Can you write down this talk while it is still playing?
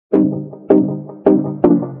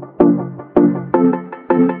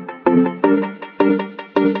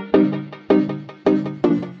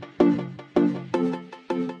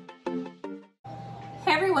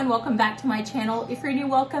back to my channel. If you're new,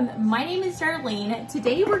 welcome. My name is Darlene.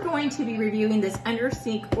 Today we're going to be reviewing this under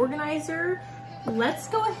sink organizer. Let's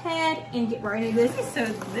go ahead and get right into this. So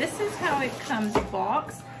this is how it comes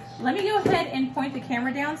boxed. Let me go ahead and point the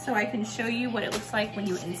camera down so I can show you what it looks like when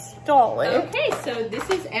you install it. Okay, so this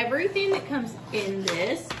is everything that comes in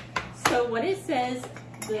this. So what it says,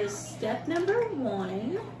 the step number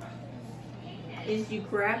 1 is you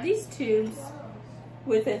grab these tubes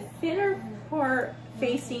with a thinner part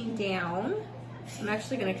facing down. I'm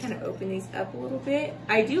actually going to kind of open these up a little bit.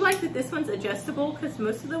 I do like that this one's adjustable because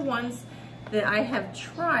most of the ones that I have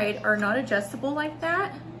tried are not adjustable like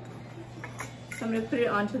that. So I'm going to put it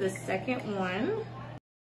onto the second one.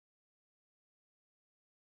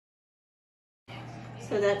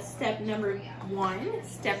 So that's step number 1.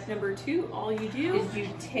 Step number 2, all you do is you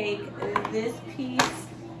take this piece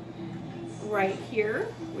right here,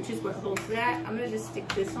 which is what holds that. I'm going to just stick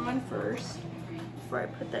this on first before I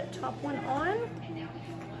put that top one on,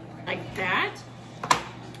 like that.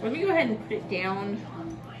 Let me go ahead and put it down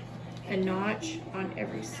a notch on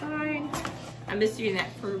every side. I'm just doing that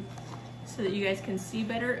so that you guys can see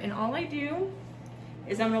better. And all I do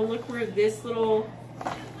is I'm going to look where this little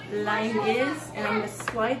line is, and I'm going to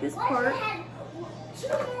slide this part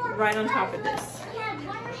right on top of this.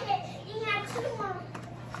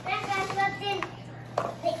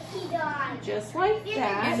 Just like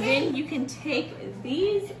that. And then you can take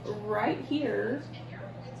these right here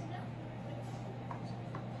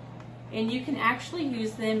and you can actually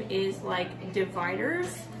use them as like dividers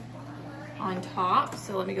on top.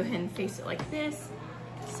 So let me go ahead and face it like this.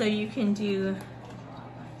 So you can do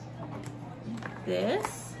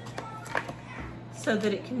this so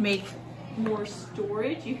that it can make more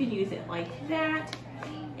storage. You can use it like that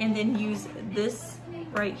and then use this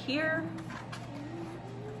right here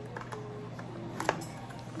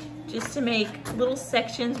just to make little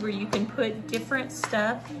sections where you can put different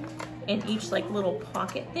stuff in each like little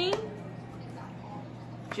pocket thing,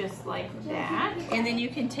 just like that. And then you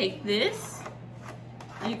can take this,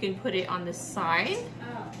 you can put it on the side,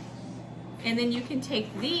 and then you can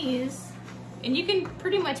take these and you can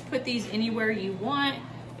pretty much put these anywhere you want.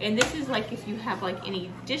 And this is like if you have like any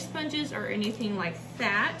dish sponges or anything like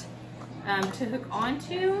that to hook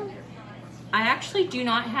onto. I actually do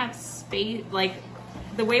not have space, like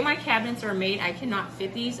the way my cabinets are made, I cannot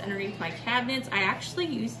fit these underneath my cabinets. I actually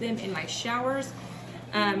use them in my showers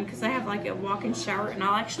because I have like a walk-in shower, and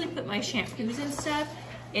I'll actually put my shampoos and stuff,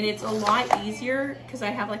 and it's a lot easier because I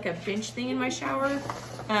have like a bench thing in my shower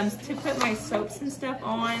to put my soaps and stuff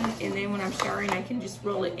on, and then when I'm showering I can just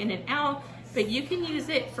roll it in and out. But you can use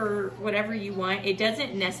it for whatever you want. It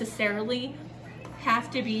doesn't necessarily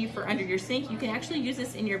have to be for under your sink. You can actually use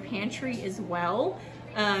this in your pantry as well,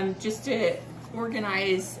 just to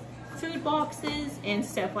organize food boxes and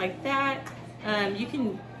stuff like that. You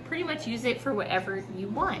can pretty much use it for whatever you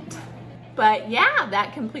want. But yeah,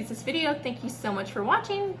 that completes this video. Thank you so much for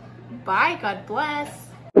watching. Bye, God bless.